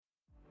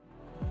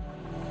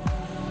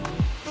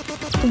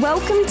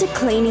Welcome to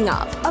Cleaning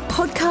Up, a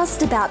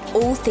podcast about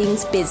all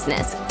things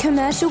business,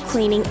 commercial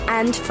cleaning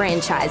and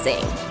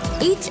franchising.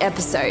 Each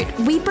episode,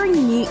 we bring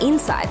new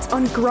insights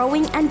on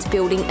growing and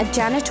building a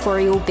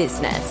janitorial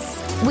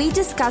business. We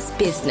discuss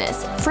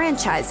business,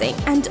 franchising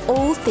and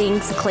all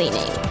things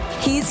cleaning.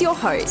 Here's your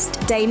host,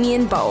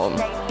 Damien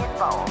Boehm.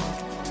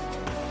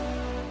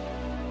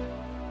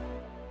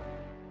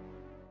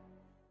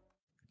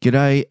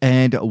 G'day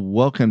and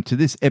welcome to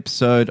this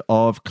episode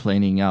of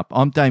Cleaning Up.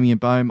 I'm Damien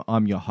Boehm,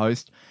 I'm your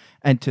host,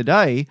 and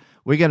today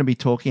we're going to be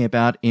talking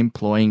about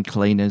employing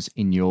cleaners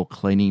in your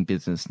cleaning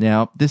business.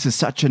 Now, this is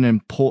such an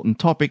important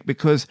topic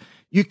because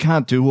you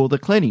can't do all the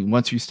cleaning.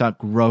 Once you start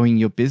growing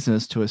your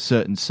business to a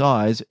certain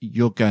size,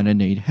 you're going to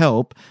need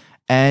help.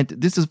 And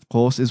this, of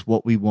course, is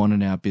what we want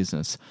in our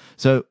business.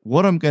 So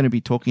what I'm going to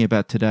be talking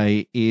about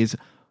today is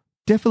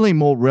definitely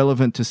more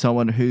relevant to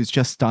someone who's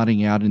just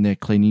starting out in their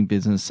cleaning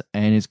business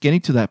and is getting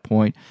to that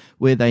point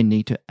where they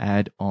need to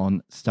add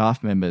on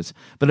staff members.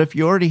 But if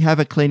you already have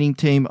a cleaning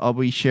team, I'll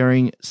be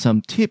sharing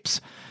some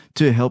tips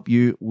to help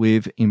you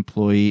with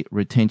employee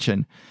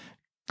retention.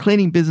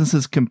 Cleaning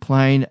businesses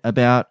complain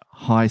about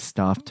high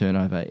staff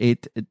turnover.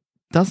 It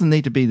doesn't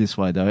need to be this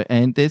way though,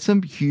 and there's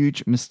some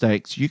huge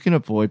mistakes you can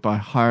avoid by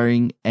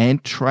hiring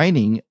and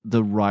training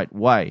the right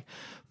way.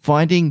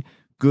 Finding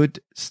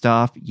good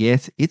staff,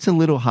 yes, it's a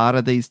little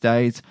harder these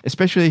days,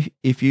 especially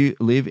if you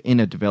live in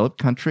a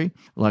developed country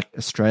like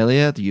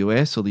Australia, the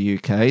US, or the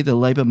UK. The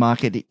labour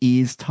market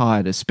is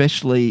tight,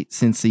 especially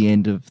since the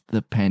end of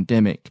the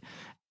pandemic.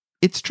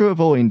 It's true of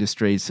all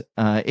industries.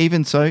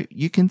 Even so,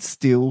 you can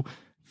still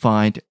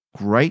find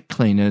great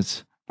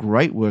cleaners,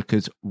 great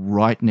workers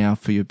right now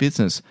for your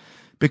business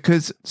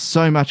because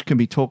so much can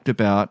be talked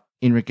about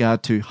in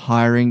regard to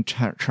hiring,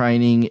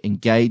 training,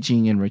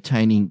 engaging, and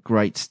retaining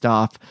great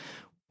staff.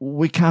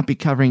 We can't be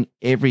covering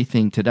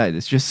everything today.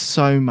 There's just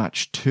so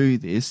much to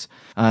this,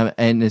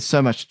 and there's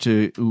so much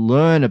to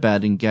learn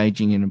about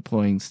engaging and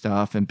employing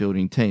staff and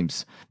building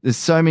teams. There's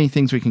so many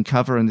things we can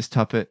cover on this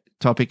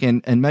topic,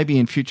 and maybe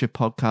in future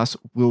podcasts,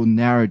 we'll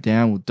narrow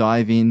down, we'll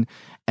dive in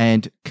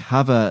and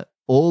cover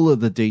all of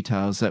the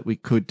details that we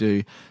could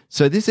do.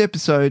 So this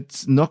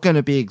episode's not going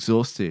to be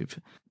exhaustive.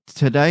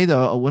 Today,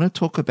 though, I want to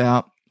talk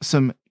about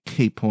some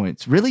key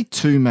points, really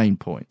two main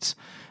points.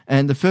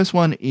 And the first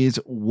one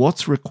is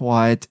what's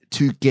required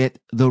to get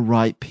the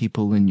right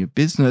people in your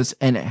business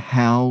and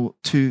how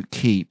to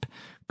keep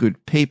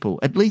good people,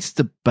 at least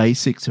the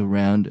basics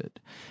around it.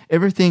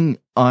 Everything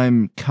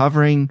I'm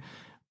covering,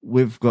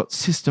 we've got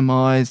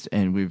systemized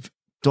and we've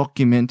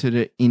documented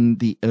it in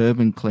the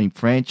Urban Clean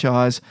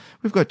franchise.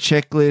 We've got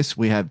checklists,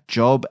 we have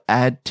job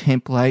ad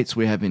templates,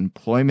 we have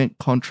employment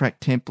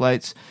contract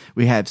templates,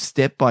 we have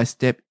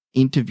step-by-step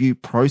interview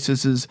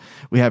processes,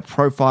 we have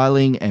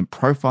profiling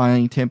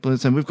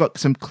templates, and we've got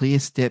some clear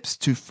steps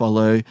to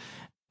follow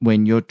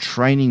when you're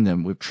training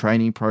them with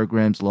training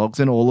programs, logs,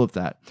 and all of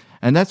that.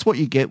 And that's what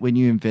you get when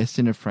you invest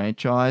in a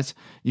franchise.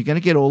 You're going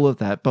to get all of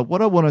that. But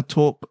what I want to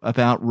talk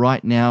about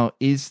right now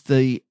is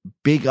the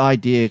big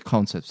idea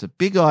concepts, the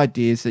big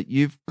ideas that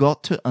you've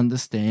got to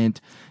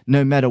understand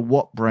no matter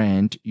what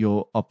brand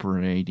you're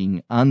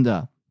operating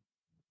under.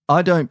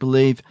 I don't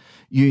believe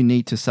you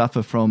need to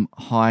suffer from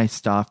high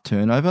staff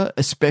turnover,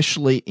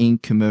 especially in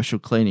commercial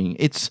cleaning.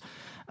 It's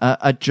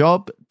a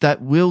job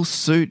that will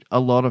suit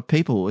a lot of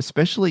people,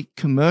 especially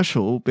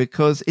commercial,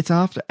 because it's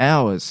after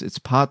hours, it's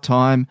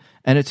part-time,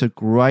 and it's a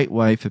great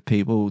way for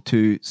people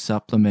to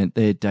supplement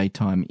their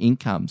daytime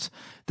incomes.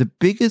 The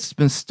biggest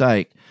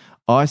mistake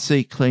I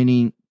see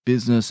cleaning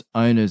business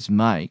owners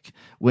make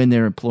when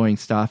they're employing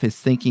staff is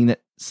thinking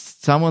that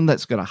someone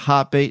that's got a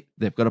heartbeat,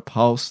 they've got a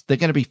pulse, they're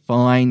going to be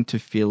fine to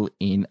fill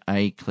in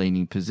a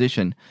cleaning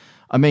position.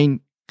 I mean,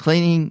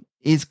 cleaning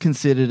is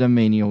considered a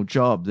menial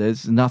job.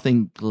 There's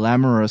nothing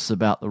glamorous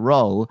about the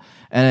role.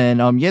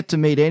 And I'm yet to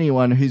meet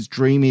anyone whose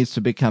dream is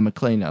to become a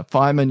cleaner.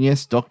 Firemen,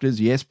 yes.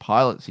 Doctors, yes.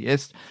 Pilots,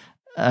 yes.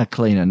 A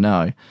cleaner,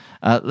 no.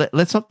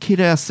 Let's not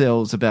kid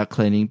ourselves about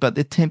cleaning, but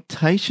the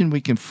temptation we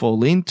can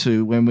fall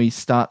into when we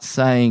start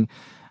saying,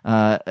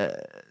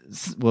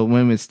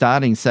 when we're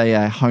starting, say,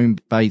 a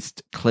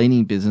home-based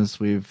cleaning business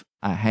with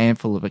a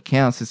handful of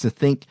accounts, is to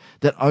think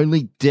that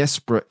only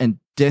desperate and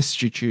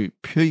destitute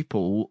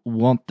people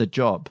want the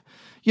job.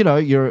 You know,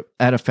 you're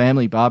at a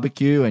family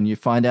barbecue and you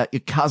find out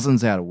your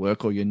cousin's out of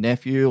work or your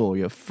nephew or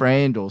your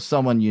friend or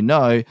someone you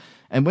know.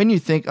 And when you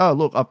think, oh,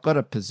 look, I've got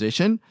a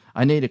position,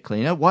 I need a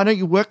cleaner, why don't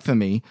you work for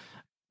me?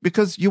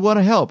 Because you want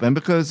to help and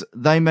because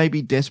they may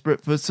be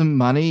desperate for some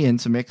money and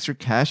some extra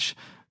cash.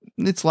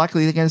 It's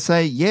likely they're going to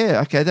say,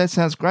 yeah, okay, that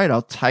sounds great.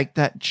 I'll take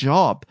that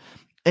job.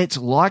 It's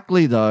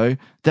likely, though,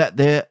 that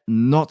they're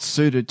not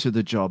suited to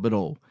the job at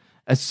all.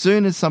 As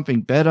soon as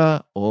something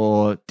better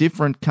or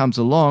different comes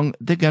along,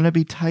 they're going to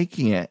be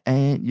taking it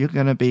and you're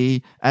going to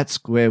be at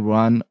square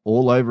one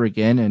all over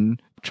again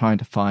and trying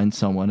to find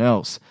someone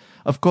else.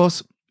 Of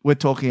course, we're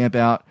talking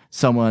about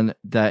someone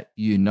that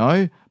you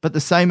know, but the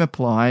same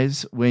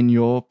applies when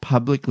you're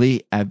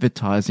publicly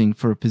advertising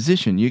for a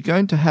position. You're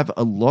going to have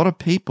a lot of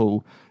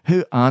people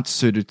who aren't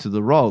suited to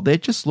the role. They're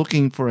just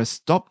looking for a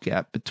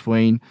stopgap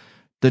between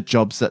the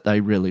jobs that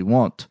they really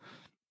want.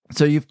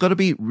 So you've got to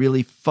be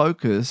really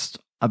focused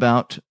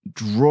about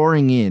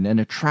drawing in and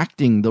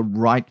attracting the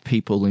right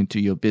people into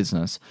your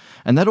business.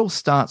 And that all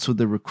starts with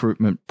the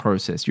recruitment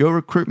process. Your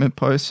recruitment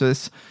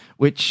process,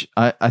 which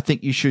I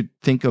think you should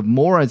think of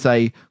more as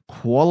a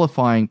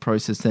qualifying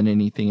process than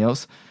anything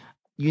else,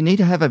 you need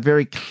to have a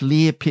very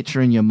clear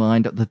picture in your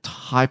mind of the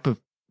type of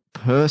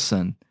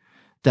person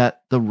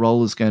that the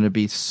role is going to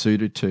be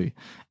suited to.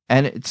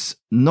 And it's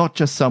not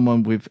just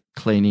someone with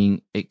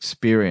cleaning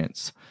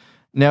experience.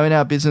 Now, in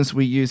our business,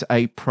 we use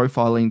a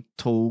profiling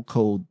tool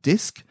called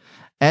DISC,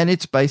 and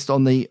it's based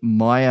on the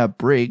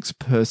Myers-Briggs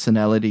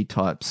personality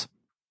types.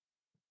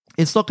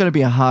 It's not going to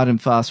be a hard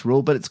and fast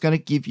rule, but it's going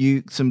to give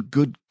you some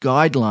good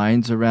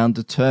guidelines around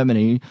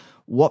determining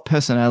what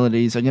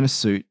personalities are going to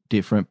suit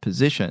different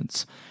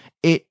positions.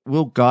 It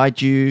will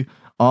guide you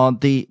on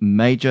the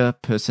major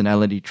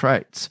personality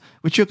traits,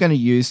 which you're going to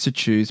use to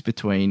choose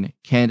between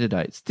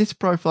candidates. This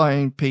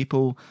profiling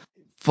people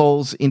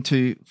falls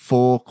into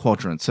 4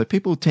 quadrants. So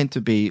people tend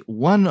to be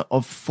one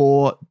of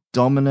 4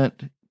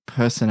 dominant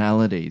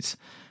personalities.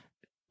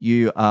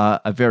 You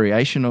are a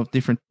variation of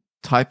different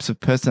types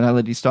of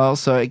personality styles.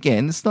 So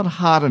again, it's not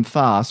hard and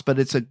fast, but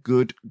it's a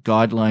good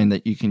guideline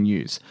that you can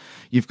use.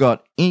 You've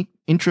got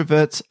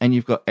introverts and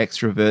you've got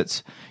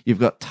extroverts. You've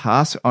got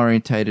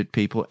task-orientated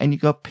people and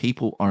you've got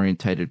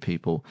people-orientated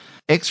people.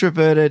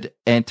 Extroverted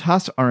and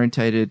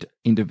task-orientated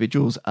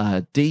individuals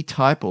are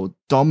D-type or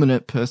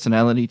dominant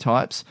personality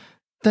types.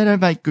 They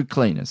don't make good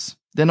cleaners.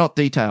 They're not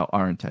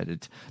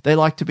detail-orientated. They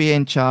like to be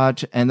in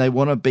charge and they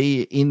want to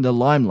be in the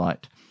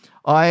limelight.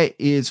 I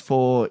is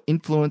for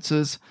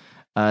influencers.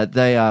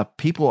 They are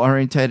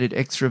people-orientated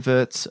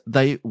extroverts.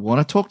 They want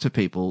to talk to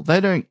people. They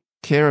don't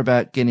care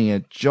about getting a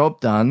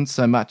job done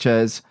so much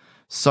as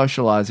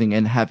socializing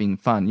and having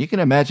fun. You can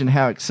imagine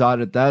how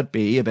excited they'd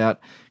be about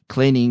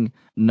cleaning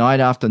night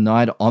after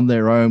night on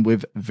their own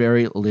with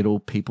very little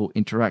people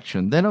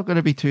interaction. They're not going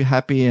to be too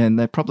happy and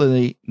they're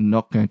probably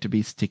not going to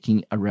be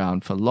sticking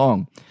around for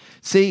long.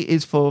 C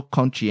is for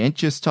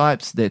conscientious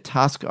types. They're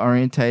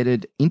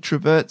task-orientated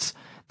introverts.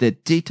 They're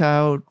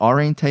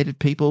detail-orientated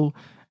people.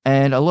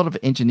 And a lot of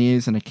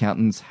engineers and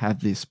accountants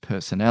have this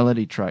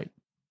personality trait.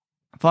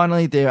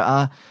 Finally, there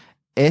are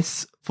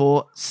S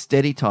for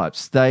steady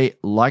types. They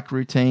like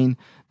routine.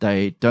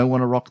 They don't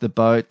want to rock the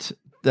boat.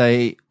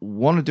 They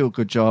want to do a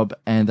good job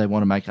and they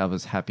want to make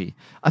others happy.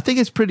 I think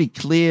it's pretty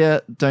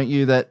clear, don't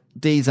you, that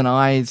D's and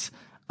I's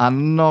are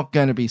not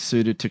going to be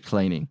suited to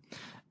cleaning.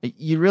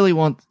 You really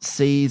want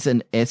C's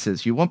and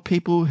S's. You want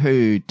people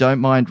who don't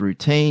mind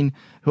routine,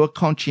 who are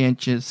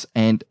conscientious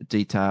and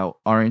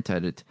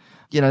detail-orientated.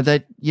 You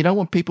don't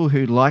want people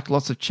who like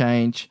lots of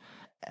change.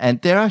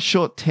 And there are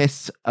short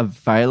tests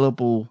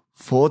available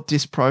for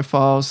DISC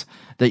profiles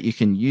that you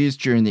can use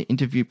during the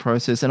interview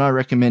process. And I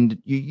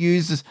recommend you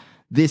use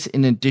this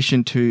in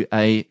addition to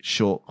a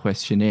short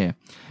questionnaire.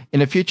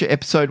 In a future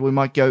episode, we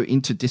might go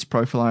into DISC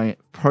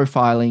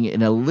profiling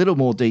in a little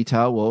more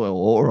detail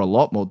or a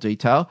lot more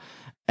detail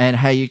and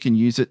how you can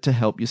use it to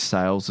help your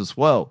sales as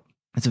well.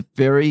 It's a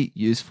very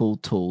useful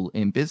tool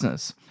in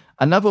business.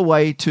 Another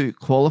way to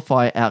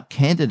qualify our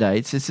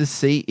candidates is to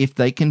see if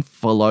they can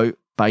follow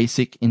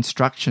basic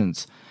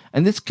instructions.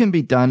 And this can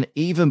be done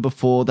even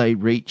before they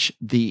reach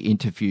the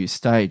interview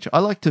stage. I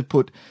like to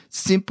put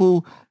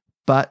simple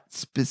but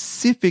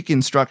specific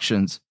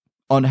instructions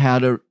on how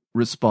to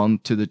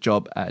respond to the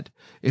job ad.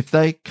 If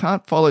they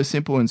can't follow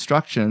simple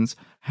instructions,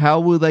 how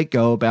will they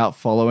go about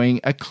following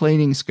a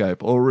cleaning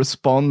scope or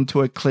respond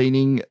to a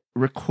cleaning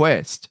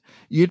request?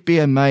 You'd be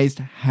amazed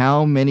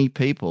how many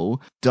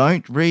people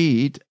don't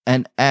read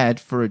an ad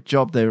for a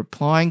job they're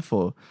applying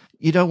for.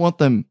 You don't want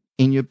them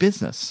in your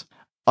business.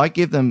 I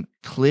give them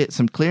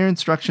some clear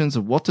instructions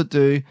of what to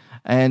do,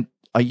 and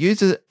I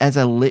use it as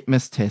a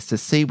litmus test to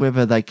see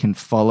whether they can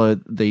follow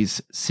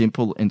these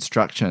simple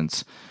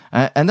instructions.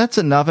 And that's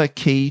another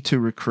key to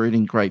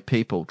recruiting great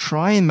people.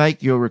 Try and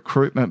make your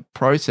recruitment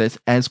process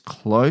as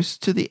close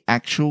to the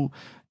actual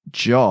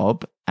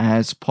job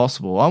as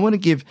possible. I want to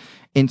give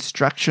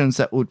instructions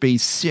that would be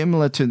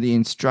similar to the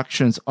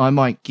instructions I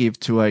might give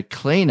to a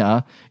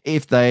cleaner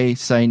if they,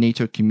 say, need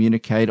to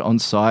communicate on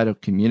site or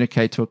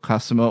communicate to a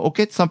customer or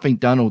get something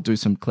done or do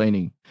some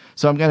cleaning.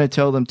 So I'm going to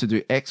tell them to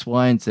do X,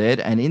 Y, and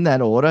Z, and in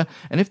that order.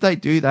 And if they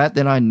do that,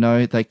 then I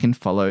know they can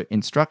follow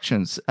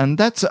instructions. And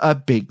that's a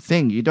big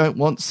thing. You don't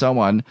want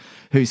someone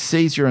who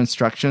sees your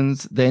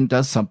instructions, then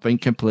does something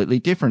completely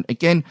different.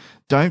 Again,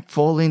 don't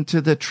fall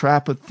into the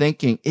trap of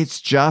thinking it's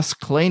just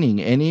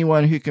cleaning.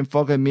 Anyone who can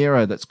fog a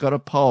mirror, that's got a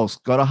pulse,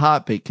 got a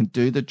heartbeat, can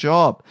do the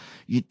job.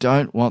 You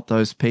don't want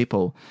those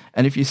people.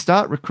 And if you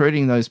start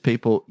recruiting those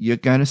people, you're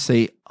going to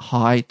see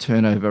high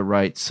turnover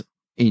rates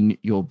in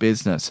your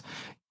business.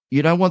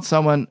 You don't want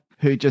someone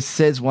who just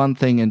says one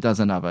thing and does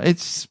another.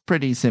 It's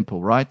pretty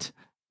simple, right?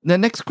 The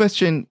next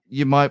question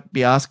you might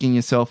be asking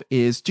yourself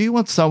is, do you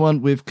want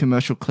someone with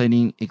commercial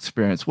cleaning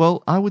experience?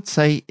 Well, I would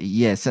say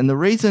yes. And the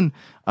reason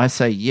I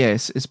say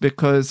yes is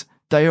because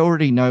they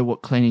already know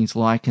what cleaning's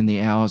like and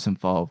the hours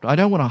involved. I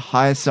don't want to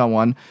hire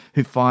someone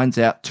who finds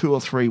out 2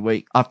 or 3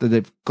 weeks after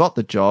they've got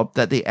the job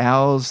that the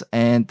hours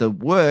and the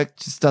work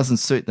just doesn't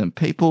suit them.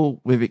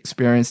 People with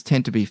experience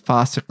tend to be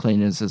faster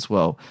cleaners as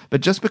well.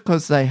 But just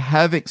because they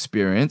have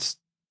experience,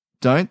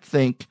 don't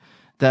think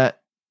that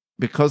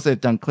because they've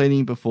done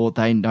cleaning before,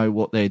 they know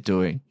what they're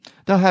doing.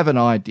 They'll have an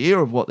idea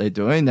of what they're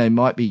doing. They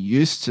might be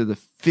used to the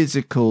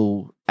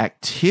physical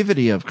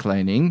activity of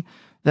cleaning.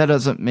 That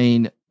doesn't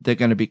mean they're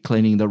going to be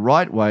cleaning the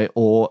right way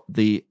or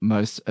the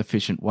most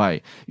efficient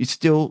way. You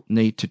still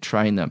need to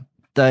train them.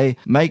 They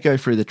may go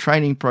through the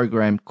training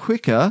program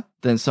quicker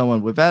than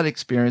someone without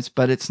experience,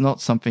 but it's not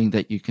something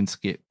that you can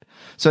skip.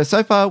 So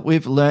far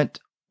we've learnt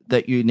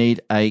that you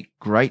need a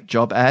great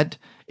job ad.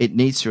 It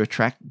needs to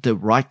attract the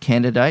right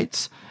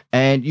candidates,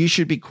 and you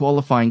should be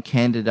qualifying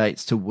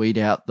candidates to weed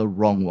out the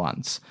wrong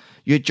ones.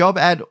 Your job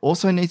ad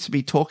also needs to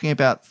be talking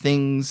about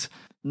things,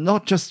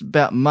 not just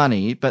about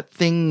money, but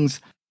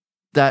things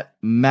that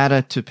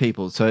matter to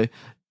people. So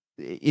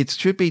it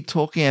should be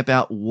talking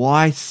about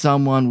why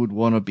someone would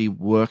want to be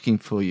working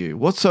for you.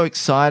 What's so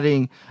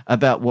exciting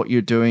about what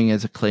you're doing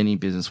as a cleaning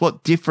business?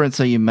 What difference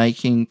are you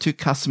making to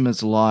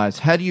customers' lives?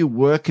 How do you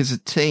work as a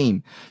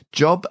team?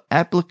 Job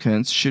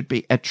applicants should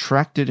be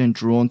attracted and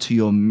drawn to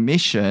your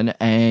mission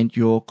and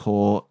your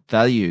core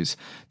values.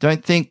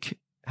 Don't think,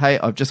 hey,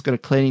 I've just got a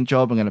cleaning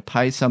job, I'm going to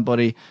pay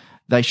somebody.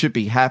 They should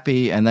be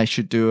happy and they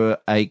should do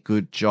a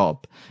good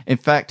job. In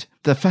fact,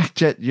 the fact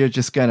that you're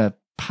just going to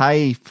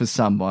pay for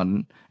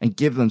someone and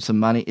give them some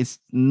money is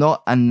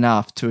not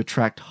enough to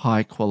attract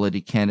high quality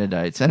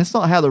candidates. And it's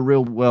not how the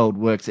real world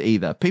works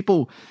either.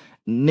 People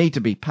need to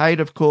be paid,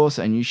 of course,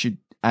 and you should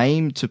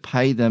aim to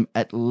pay them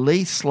at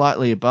least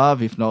slightly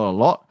above, if not a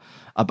lot,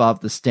 above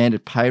the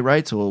standard pay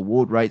rates or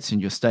award rates in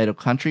your state or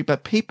country.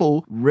 But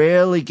people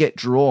rarely get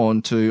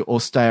drawn to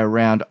or stay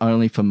around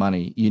only for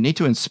money. You need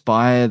to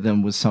inspire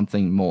them with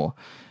something more.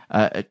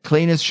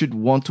 Cleaners should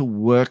want to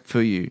work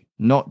for you,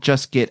 not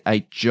just get a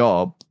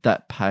job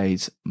that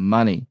pays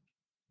money.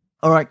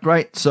 All right,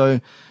 great. So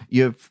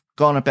you've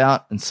gone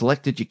about and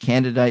selected your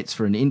candidates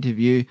for an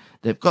interview.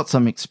 They've got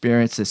some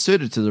experience. They're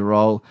suited to the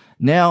role.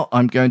 Now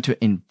I'm going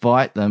to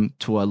invite them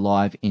to a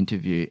live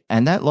interview.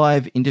 And that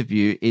live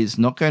interview is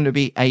not going to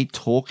be a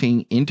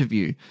talking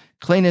interview.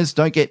 Cleaners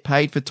don't get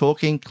paid for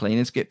talking.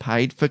 Cleaners get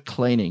paid for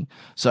cleaning.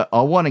 So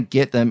I want to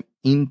get them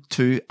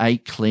into a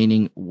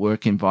cleaning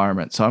work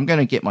environment. So I'm going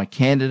to get my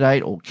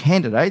candidate or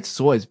candidates. It's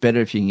always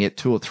better if you can get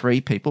 2 or 3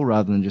 people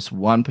rather than just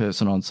one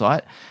person on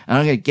site. And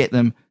I'm going to get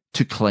them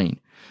to clean.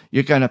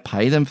 You're going to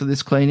pay them for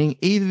this cleaning,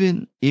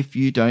 even if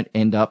you don't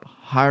end up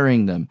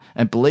hiring them.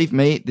 And believe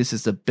me, this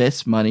is the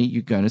best money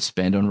you're going to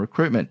spend on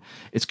recruitment.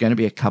 It's going to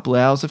be a couple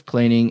hours of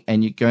cleaning,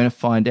 and you're going to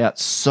find out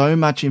so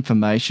much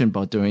information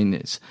by doing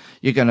this.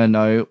 You're going to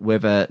know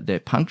whether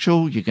they're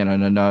punctual. You're going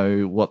to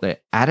know what their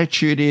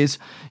attitude is.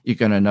 You're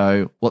going to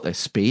know what their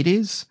speed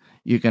is.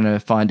 You're going to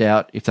find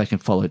out if they can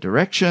follow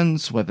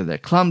directions, whether they're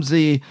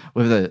clumsy,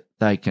 whether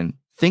they can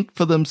think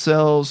for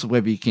themselves,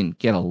 whether you can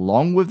get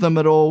along with them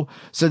at all.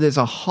 So there's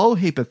a whole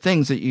heap of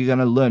things that you're going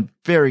to learn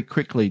very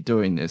quickly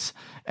doing this.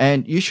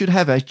 And you should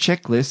have a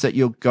checklist that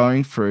you're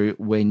going through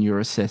when you're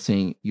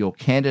assessing your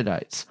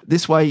candidates.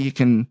 This way you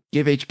can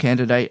give each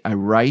candidate a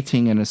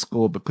rating and a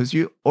score because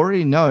you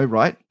already know,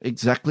 right,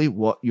 exactly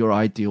what your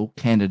ideal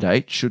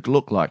candidate should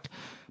look like.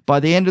 By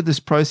the end of this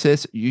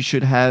process, you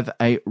should have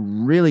a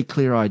really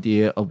clear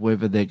idea of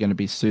whether they're going to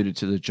be suited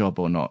to the job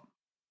or not.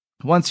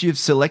 Once you've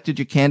selected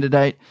your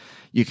candidate,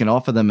 you can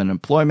offer them an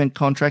employment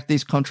contract.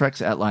 These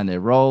contracts outline their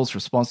roles,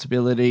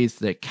 responsibilities,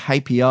 their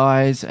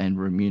KPIs, and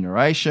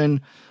remuneration.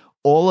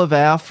 All of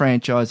our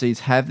franchisees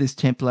have this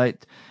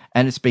template,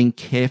 and it's been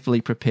carefully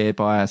prepared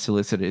by our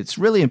solicitor. It's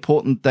really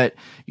important that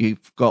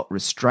you've got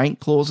restraint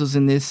clauses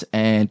in this,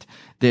 and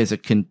there's a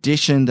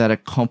condition that a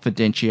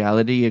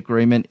confidentiality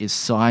agreement is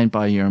signed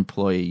by your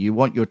employee. You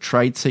want your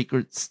trade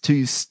secrets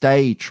to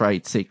stay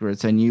trade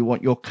secrets, and you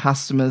want your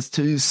customers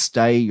to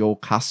stay your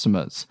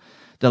customers.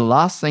 The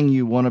last thing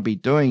you want to be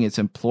doing is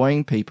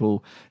employing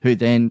people who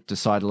then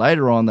decide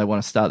later on they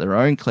want to start their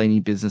own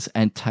cleaning business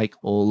and take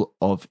all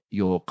of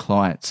your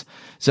clients.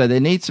 So there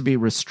needs to be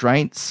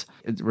restraint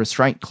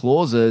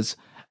clauses,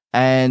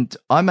 and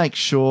I make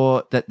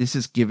sure that this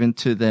is given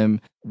to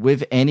them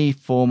with any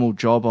formal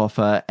job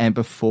offer and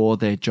before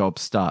their job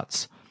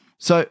starts.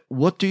 So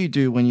what do you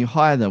do when you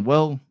hire them?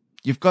 Well,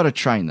 you've got to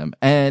train them.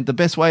 And the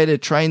best way to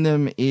train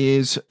them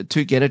is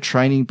to get a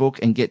training book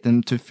and get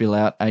them to fill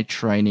out a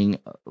training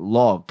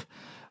log.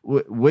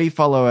 We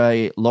follow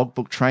a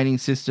logbook training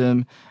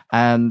system,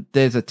 and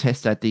there's a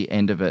test at the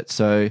end of it.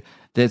 So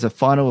there's a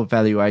final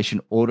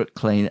evaluation audit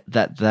clean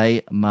that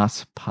they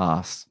must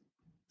pass.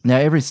 Now,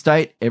 every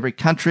state, every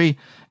country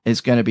is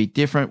going to be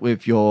different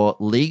with your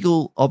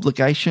legal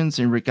obligations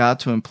in regard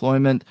to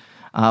employment.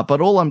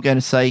 But all I'm going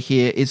to say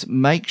here is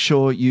make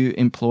sure you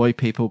employ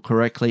people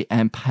correctly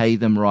and pay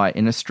them right.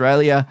 In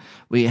Australia,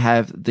 we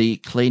have the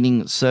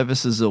Cleaning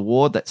Services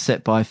Award that's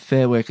set by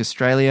Fair Work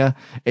Australia.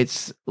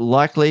 It's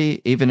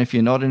likely, even if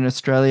you're not in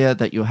Australia,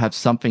 that you'll have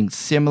something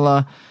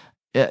similar.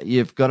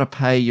 You've got to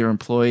pay your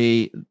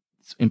employees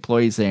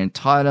their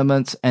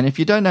entitlements. And if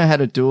you don't know how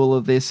to do all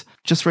of this,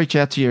 just reach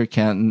out to your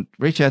accountant,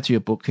 reach out to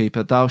your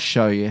bookkeeper. They'll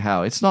show you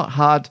how. It's not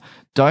hard.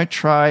 Don't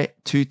try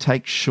to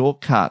take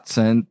shortcuts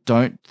and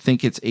don't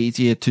think it's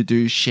easier to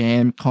do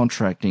sham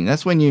contracting.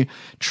 That's when you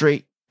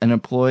treat an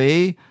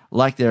employee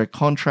like they're a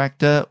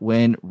contractor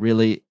when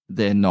really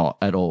they're not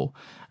at all.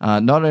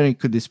 Not only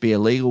could this be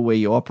illegal where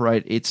you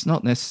operate, it's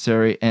not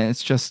necessary and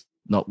it's just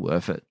not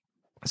worth it.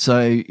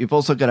 So you've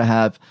also got to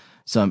have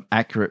some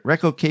accurate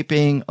record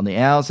keeping on the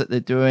hours that they're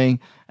doing.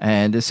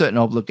 And there's certain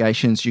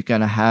obligations you're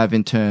going to have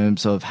in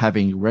terms of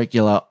having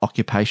regular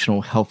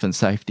occupational health and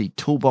safety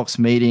toolbox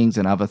meetings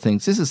and other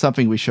things. This is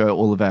something we show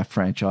all of our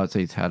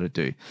franchisees how to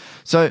do.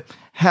 So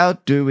how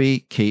do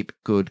we keep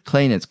good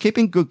cleaners?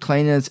 Keeping good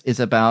cleaners is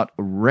about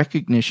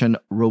recognition,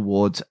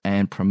 rewards,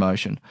 and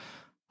promotion.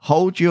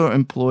 Hold your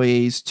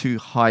employees to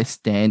high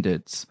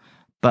standards,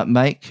 but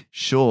make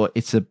sure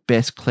it's the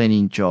best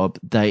cleaning job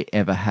they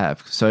ever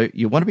have. So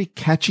you want to be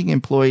catching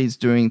employees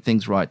doing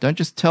things right. Don't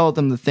just tell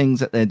them the things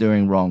that they're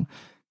doing wrong.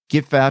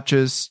 Give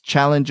vouchers,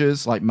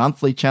 challenges, like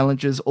monthly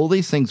challenges. All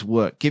these things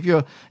work. Give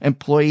your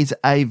employees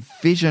a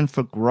vision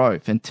for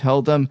growth and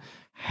tell them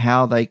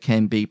how they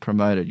can be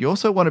promoted. You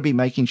also want to be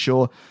making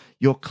sure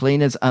your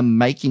cleaners are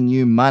making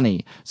you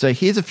money. So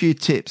here's a few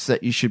tips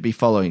that you should be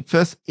following.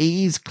 First,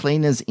 ease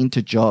cleaners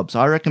into jobs.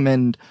 I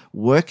recommend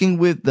working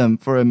with them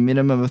for a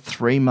minimum of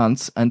 3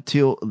 months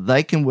until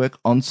they can work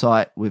on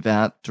site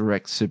without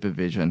direct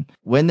supervision.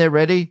 When they're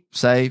ready,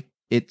 say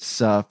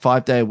it's a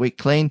 5-day-a-week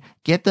clean,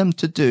 get them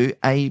to do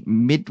a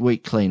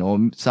midweek clean or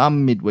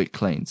some midweek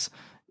cleans.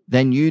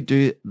 Then you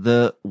do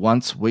the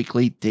once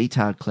weekly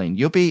detailed clean.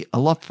 You'll be a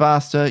lot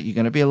faster. You're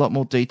going to be a lot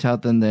more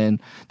detailed than then.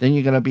 Then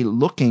you're going to be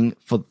looking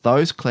for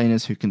those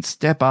cleaners who can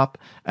step up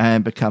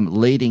and become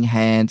leading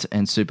hands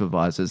and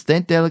supervisors.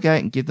 Then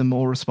delegate and give them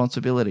more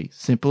responsibility.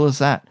 Simple as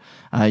that.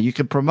 You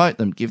can promote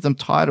them, give them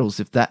titles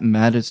if that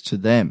matters to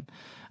them.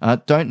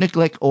 Don't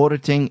neglect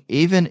auditing,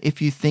 even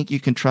if you think you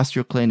can trust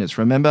your cleaners.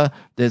 Remember,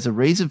 there's a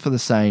reason for the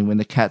saying, when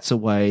the cat's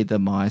away, the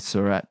mice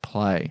are at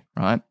play,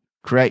 right?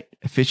 Create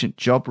efficient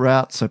job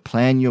routes, so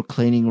plan your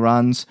cleaning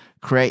runs.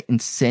 Create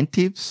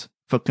incentives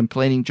for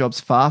completing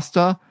jobs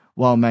faster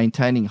while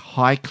maintaining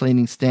high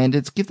cleaning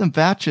standards. Give them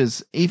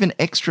vouchers, even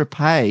extra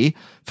pay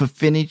for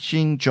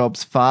finishing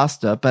jobs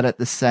faster, but at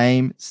the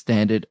same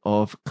standard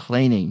of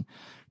cleaning.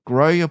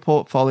 Grow your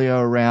portfolio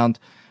around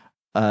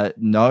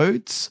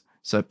nodes,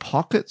 so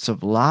pockets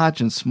of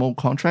large and small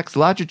contracts.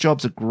 Larger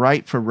jobs are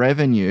great for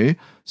revenue.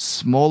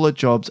 Smaller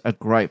jobs are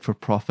great for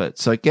profit.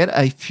 So get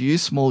a few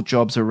small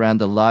jobs around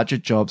the larger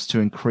jobs to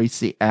increase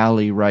the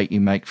hourly rate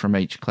you make from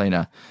each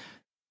cleaner.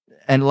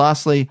 And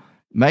lastly,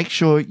 make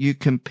sure you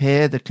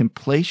compare the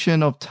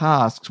completion of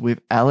tasks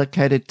with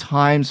allocated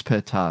times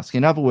per task.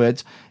 In other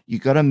words, you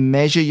got to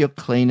measure your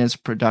cleaners'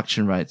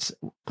 production rates,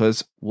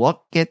 because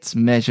what gets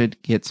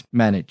measured gets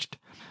managed.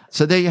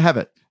 So there you have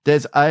it.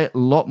 There's a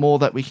lot more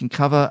that we can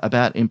cover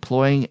about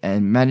employing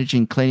and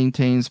managing cleaning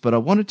teams, but I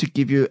wanted to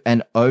give you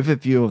an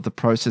overview of the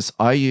process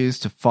I use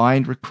to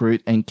find,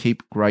 recruit, and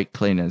keep great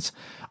cleaners.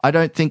 I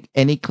don't think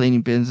any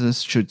cleaning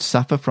business should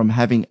suffer from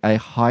having a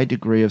high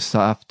degree of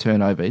staff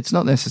turnover. It's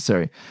not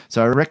necessary.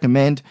 So I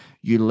recommend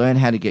you learn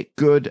how to get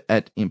good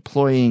at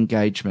employee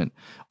engagement.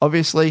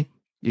 Obviously,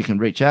 you can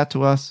reach out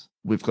to us.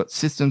 We've got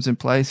systems in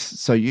place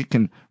so you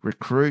can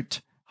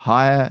recruit,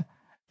 hire,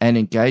 and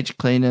engage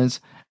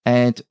cleaners,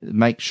 and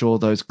make sure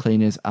those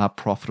cleaners are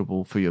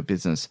profitable for your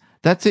business.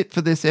 That's it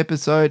for this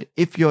episode.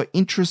 If you're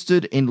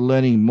interested in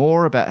learning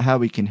more about how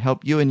we can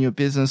help you in your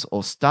business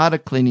or start a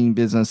cleaning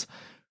business,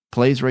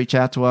 please reach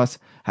out to us.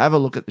 Have a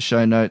look at the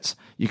show notes.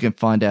 You can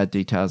find our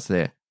details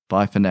there.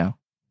 Bye for now.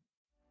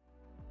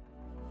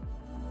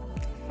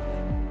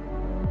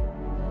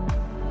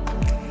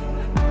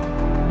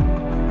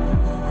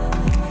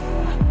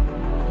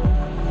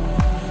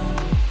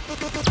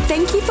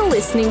 Thank you for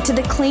listening to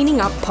the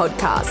Cleaning Up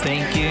podcast.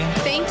 Thank you.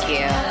 Thank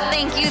you.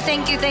 Thank you,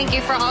 thank you, thank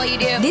you for all you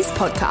do. This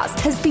podcast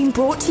has been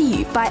brought to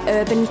you by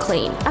Urban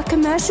Clean, a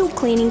commercial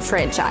cleaning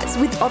franchise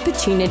with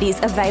opportunities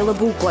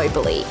available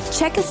globally.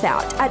 Check us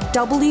out at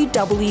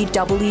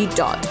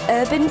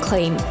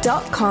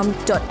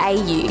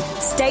www.urbanclean.com.au.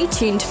 Stay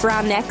tuned for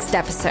our next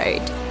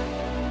episode.